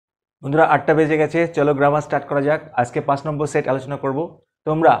বন্ধুরা 8টা বেজে গেছে, চলো গ্রামার স্টার্ট করা যাক। আজকে 5 নম্বর সেট আলোচনা করব।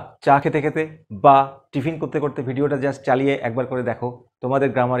 তোমরা চা খেতে খেতে বা টিফিন করতে করতে ভিডিওটা জাস্ট চালিয়ে একবার করে দেখো, তোমাদের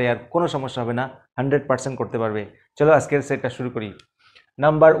গ্রামারে আর কোনো সমস্যা হবে না, 100% করতে পারবে। চলো আজকের সেটটা শুরু করি।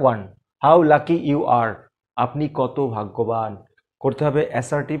 নাম্বার 1, হাউ লাকি ইউ আর। আপনি কত ভাগ্যবান। করতে হবে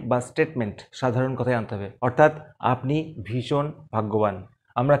অ্যাসার্টিভ বা স্টেটমেন্ট, সাধারণ কথায় আনতে হবে, অর্থাৎ আপনি ভীষণ ভাগ্যবান।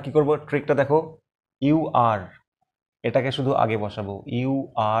 আমরা কি করব, ট্রিকটা দেখো। ইউ আর, এটাকে শুধু আগে বসাবো, ইউ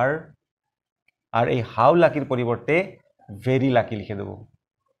আর, আর এই হাউ লাকির পরিবর্তে ভেরি লাকি লিখে দেবো।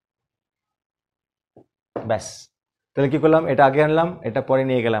 ব্যাস, তাহলে কি করলাম, এটা আগে আনলাম, এটা পরে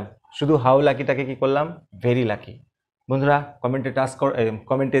নিয়ে গেলাম, শুধু হাউ লাকিটাকে কি করলাম, ভেরি লাকি। বন্ধুরা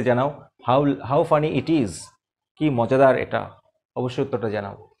কমেন্টে জানাও how how funny it is, কি মজাদার এটা, অবশ্যই উত্তরটা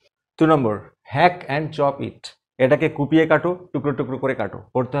জানাও। 2 নম্বর, হ্যাক অ্যান্ড চপ ইট। এটাকে কুপিয়ে কাটো, টুকরো টুকরো করে কাটো।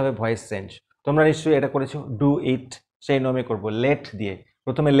 করতে হবে ভয়েস চেঞ্জ। তোমরা নিশ্চয়ই এটা করেছো। ডু ইট সেই নমে করবো, লেট দিয়ে।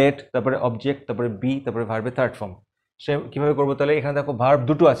 প্রথমে লেট, তারপরে অবজেক্ট, তারপরে বি, তারপরে ভার্বের থার্ড ফর্ম। সে কিভাবে করবো, তাহলে এখানে দেখো ভার্ব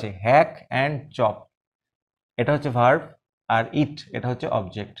দুটো আছে, হ্যাক অ্যান্ড চপ, এটা হচ্ছে ভার্ব, আর ইট এটা হচ্ছে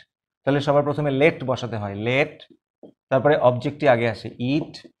অবজেক্ট। তাহলে সবার প্রথমে লেট বসাতে হয়, লেট, তারপরে অবজেক্টটি আগে আসে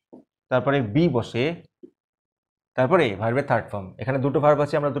ইট, তারপরে বি বসে, তারপরে ভার্বের থার্ড ফর্ম। এখানে দুটো ভার্ব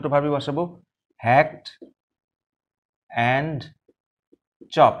আছে, আমরা দুটো ভার্বই বসাবো, hacked and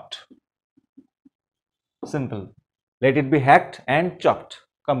chopped. Simple. Let it be hacked and chopped.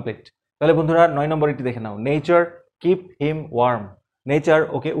 Complete. তাহলে বন্ধুরা 9 নম্বরটি দেখে নাও, nature keep him worm. Nature,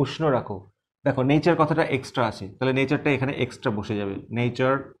 ওকে উষ্ণ রাখো। দেখো নেচার কথাটা এক্সট্রা আছে, তাহলে নেচারটা এখানে এক্সট্রা বসে যাবে,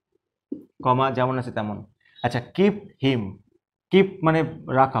 নেচার কমা যেমন আছে তেমন। আচ্ছা, কিপ হিম, কিপ মানে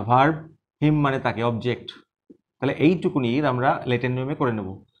রাখা ভার্ব, হিম মানে তাকে অবজেক্ট। তাহলে এইটুকুনি আমরা লেটের নিয়মে করে নেব।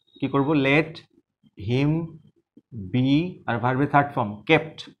 কি করব, লেট হিম বি, আর ভার্বের থার্ড ফর্ম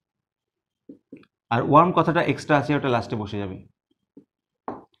কেপ্ট, আর ওয়ার্ম কথাটা এক্সট্রা আছে, ওটা লাস্টে বসে যাবে।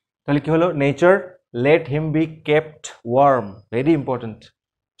 তাহলে কি হলো, nature let him be kept worm, very important.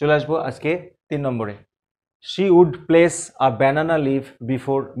 চলে আসবো আজকে 3 নম্বরে, she would place a banana leave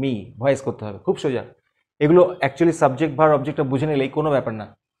before me. Voice করতে হবে, খুব সোজা। এগুলো অ্যাকচুয়ালি সাবজেক্ট ভার্ব অবজেক্টটা বুঝে নিলেই কোনো ব্যাপার না।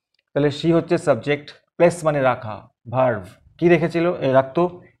 তাহলে শি হচ্ছে সাবজেক্ট, প্লেস মানে রাখা, ভার্ভ কি রেখেছিল, রাখতো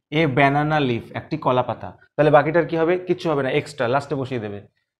এ ব্যানানা লিফ, একটি কলা পাতা। তাহলে বাকিটার কি হবে, কিচ্ছু হবে না, এক্সট্রা লাস্টে বসিয়ে দেবে।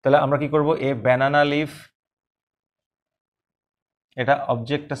 তাহলে আমরা কি করব, এ ব্যানানা লিফ, এটা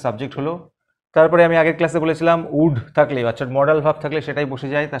অবজেক্টটা সাবজেক্ট হলো। তারপরে আমি আগের ক্লাসে বলেছিলাম উড থাকলে, আচ্ছা মডাল ভাব থাকলে সেটাই বসে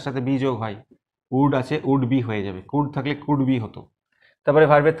যায়, তার সাথে বি যোগ হয়, উড আছে উড বি হয়ে যাবে, কুড থাকলে কুড বি হতো। তারপরে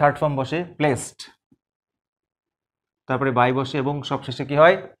ভার্বের থার্ড ফর্ম বসে প্লেসড, তারপরে বাই বসে, এবং সবশেষে কি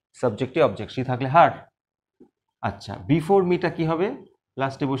হয়, সাবজেক্টে অবজেক্ট, সি থাকলে হার। আচ্ছা, বিফোর মিটা কি হবে,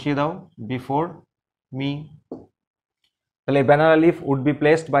 লাস্টে বসিয়ে দাও, বিফোর মি। তাহলে banana leaf would be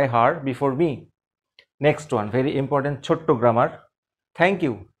placed by her before me. Next one, very important, ছোট্ট grammar. Thank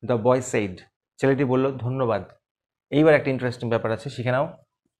you the boy said. ছেলেটি বলল ধন্যবাদ। এইবার একটা ইন্টারেস্টিং ব্যাপার আছে, শিখে নাও।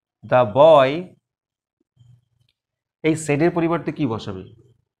 দ্য বয়, এই সেডের পরিবর্তে কি বসাবে,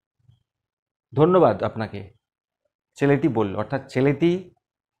 ধন্যবাদ আপনাকে ছেলেটি বলল, অর্থাৎ ছেলেটি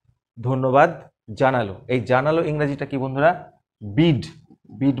ধন্যবাদ জানালো। এই জানালো ইংরেজিটা কি বন্ধুরা, বিড।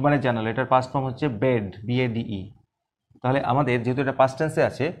 বিড মানে জানালো, এটার পাস্ট ফর্ম হচ্ছে বেড, বিএডিই। তাহলে আমাদের যেহেতু এটা পাস্ট টেন্সে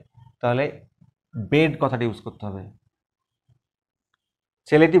আছে, তাহলে বেড কথাটা ইউজ করতে হবে।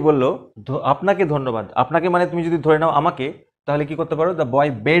 ছেলেটি বলল আপনাকে ধন্যবাদ, আপনাকে মানে তুমি যদি ধরে নাও আমাকে, তাহলে কি করতে পারো, দ্য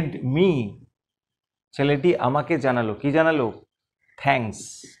বয় বেড মি, ছেলেটি আমাকে জানালো, কি জানালো, থ্যাঙ্কস।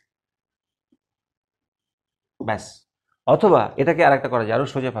 ব্যাস। অথবা এটাকে আর একটা করা যায়, আরো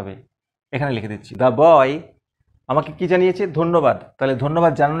সোজা পাবে, এখানে লিখে দিচ্ছি, দ্য বয় আমাকে কি জানিয়েছে, ধন্যবাদ। তাহলে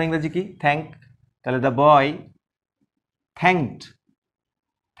ধন্যবাদ জানানো ইংরেজি কি, থ্যাঙ্ক। তাহলে দ্য বয় থ্যাঙ্কড,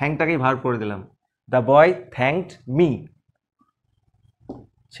 থ্যাঙ্কটাকেই ভার্ব করে দিলাম, দ্য বয় থ্যাঙ্কড মি,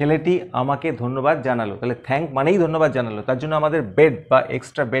 ছেলেটি আমাকে ধন্যবাদ জানালো। তাহলে থ্যাঙ্ক মানেই ধন্যবাদ জানালো, তার জন্য আমাদের বেড বা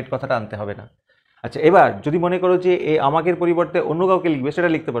এক্সট্রা বেড কথাটা আনতে হবে না। আচ্ছা, এবার যদি মনে করো যে এই আমাকের পরিবর্তে অন্য কাউকে লিখবে, সেটা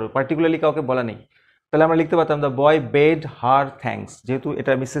লিখতে পারো, পার্টিকুলারলি কাউকে বলা নেই। তাহলে আমরা লিখতে পারতাম the boy bed her thanks, যেহেতু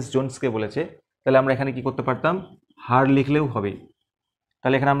এটা মিসেস জোনসকে বলেছে, তাহলে আমরা এখানে কি করতে পারতাম, হার লিখলেও হবে।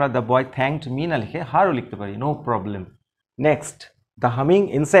 তাহলে এখানে আমরা দ্য বয় থ্যাঙ্কড মি না লিখে হারও লিখতে পারি, no problem. Next, the humming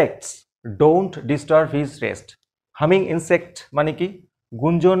insects don't disturb his rest. Humming insect মানে কি,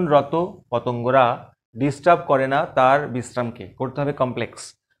 গুঞ্জনরত পতঙ্গরা ডিস্টার্ব করে না তার বিশ্রামকে। করতে হবে কমপ্লেক্স।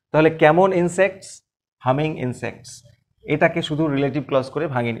 তাহলে কেমন ইনসেক্টস, হামিং ইনসেক্টস, এটাকে শুধু রিলেটিভ ক্লজ করে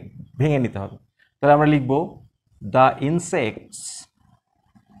ভেঙে নিতে হবে। তাহলে আমরা লিখব দ্য ইনসেক্টস,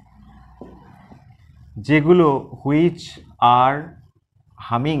 যেগুলো হুইচ আর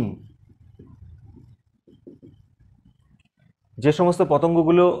হামিং, যে সমস্ত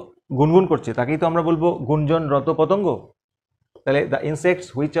পতঙ্গগুলো গুনগুন করছে তাকেই তো আমরা বলবো গুঞ্জনরত পতঙ্গ। তাহলে the insects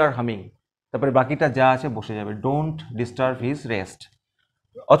which are humming, তারপরে বাকিটা যা আছে বসে যাবে, ডোন্ট ডিস্টার্ব হিজ রেস্ট।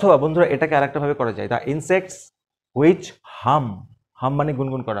 অথবা বন্ধুরা এটাকে আরেকটা ভাবে করা যায়, দ্য ইনসেক্টস হুইচ হাম, হাম মানে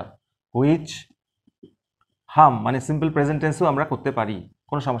গুনগুন করা, হুইচ হাম মানে সিম্পল প্রেজেন্ট টেন্সও আমরা করতে পারি,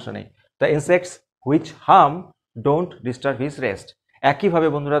 কোনো সমস্যা নেই। দ্য ইনসেক্টস হুইচ হাম ডোন্ট ডিস্টার্ব হিজ রেস্ট। একইভাবে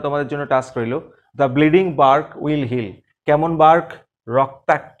বন্ধুরা তোমাদের জন্য টাস্ক রইল, the bleeding bark will hill, কেমন বার্ক,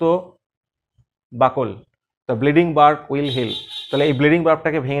 রক্তাক্ত বাকল, the bleeding bark will hill. তাহলে এই ব্লিডিং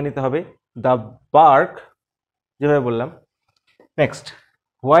বার্কটাকে ভেঙে নিতে হবে, দ্য বার্ক, যেভাবে বললাম। Next,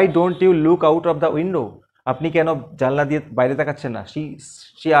 why don't you look out of the window, আপনি কেন জানলা দিয়ে বাইরে তাকাচ্ছেন না,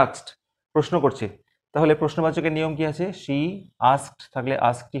 শি আস্কড, প্রশ্ন করছে। তাহলে প্রশ্নবাচকের নিয়ম কি আছে, শি আস্কড থাকলে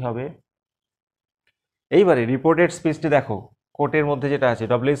আস্ক কি হবে। এইবারে রিপোর্টেড স্পিচটি দেখো, কোটের মধ্যে যেটা আছে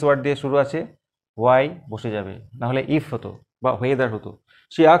ডব্লিউএস ওয়ার্ড দিয়ে শুরু আছে, হোয়াই বসে যাবে, না হলে ইফ হতো বা ওয়েদার হতো।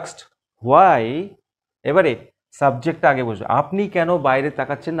 শি আস্কড হোয়াই, এবারে সাবজেক্টটা আগে বসবে, আপনি কেন বাইরে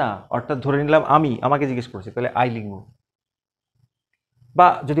তাকাচ্ছেন না, অর্থাৎ ধরে নিলাম আমি, আমাকে জিজ্ঞেস করছে, তাহলে আই লিখবো, বা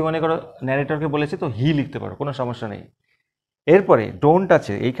যদি মনে করো ন্যারেটরকে বলেছে তো হি লিখতে পারো, কোনো সমস্যা নেই। এরপরে ডোন্ট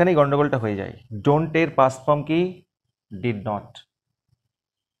আছে, এইখানেই গন্ডগোলটা হয়ে যায়। ডোন্টের পাস্ট ফর্ম কি, ডিড নট।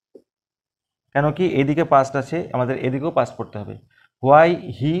 কেন কি এদিকে পাস্ট আছে, আমাদের এদিকেও পাস্ট করতে হবে। হোয়াই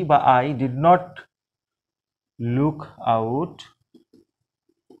হি বা I did not look out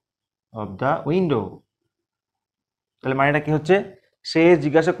of the window, তাহলে মানেটা কি হচ্ছে, সে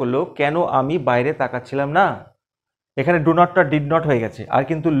জিজ্ঞাসা করলো কেন আমি বাইরে তাকাচ্ছিলাম না। এখানে ডু নটটা ডিড নট হয়ে গেছে, আর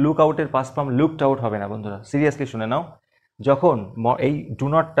কিন্তু লুক আউটের পাস্ট ফর্ম লুকড আউট হবে না বন্ধুরা, সিরিয়াসলি শুনে নাও। যখন এই ডু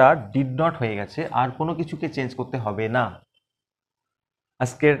নটটা ডিড নট হয়ে গেছে আর কোনো কিছুকে চেঞ্জ করতে হবে না।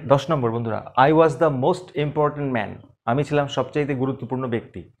 আজকের 10 নম্বর বন্ধুরা, I was the most important man, আমি ছিলাম সবচাইতে গুরুত্বপূর্ণ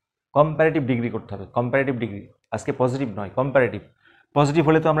ব্যক্তি। কম্পারেটিভ ডিগ্রি করতে হবে, কম্পারেটিভ ডিগ্রি, আজকে পজিটিভ নয় কম্পারেটিভ। পজিটিভ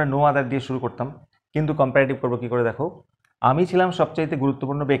হলে তো আমরা নো আদার দিয়ে শুরু করতাম, কিন্তু কম্পারেটিভ করবো কি করে দেখো, আমি ছিলাম সবচাইতে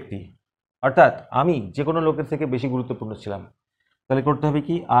গুরুত্বপূর্ণ ব্যক্তি, অর্থাৎ আমি যে কোনো লোকের থেকে বেশি গুরুত্বপূর্ণ ছিলাম। তাহলে করতে হবে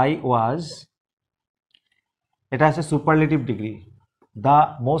কি, আই ওয়াজ, এটা আছে superlative degree, the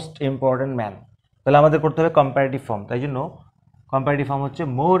most important man, তাহলে আমাদের করতে হবে কম্পারেটিভ ফর্ম, তাই জন্য কম্পারেটিভ ফর্ম হচ্ছে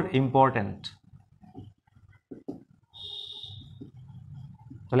মোর ইম্পর্টেন্ট।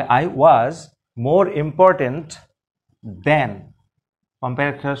 তাহলে I was more important then,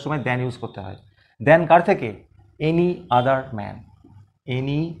 compare করার সময় দেন ইউজ করতে হয়, দেন কার থেকে, any other man,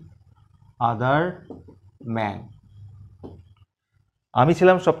 any other man. আমি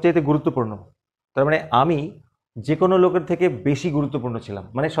ছিলাম সবচাইতে গুরুত্বপূর্ণ, তার মানে আমি যে কোনো লোকের থেকে বেশি গুরুত্বপূর্ণ ছিলাম,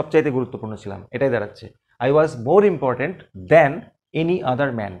 মানে সবচাইতে গুরুত্বপূর্ণ ছিলাম, এটাই দাঁড়াচ্ছে। I was more important than any other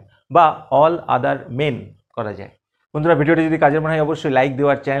man, বা অল আদার মেন করা যায়। বন্ধুরা ভিডিওটি যদি কাজের মনে হয় অবশ্যই লাইক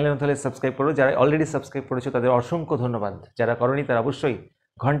দেওয়ার, চ্যানেলে তাহলে সাবস্ক্রাইব করো, যারা অলরেডি সাবস্ক্রাইব করেছো তাদের অসংখ্য ধন্যবাদ, যারা করনি তারা অবশ্যই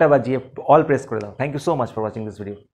ঘন্টা বাজিয়ে অল প্রেস করে দাও। Thank you so much for watching this video.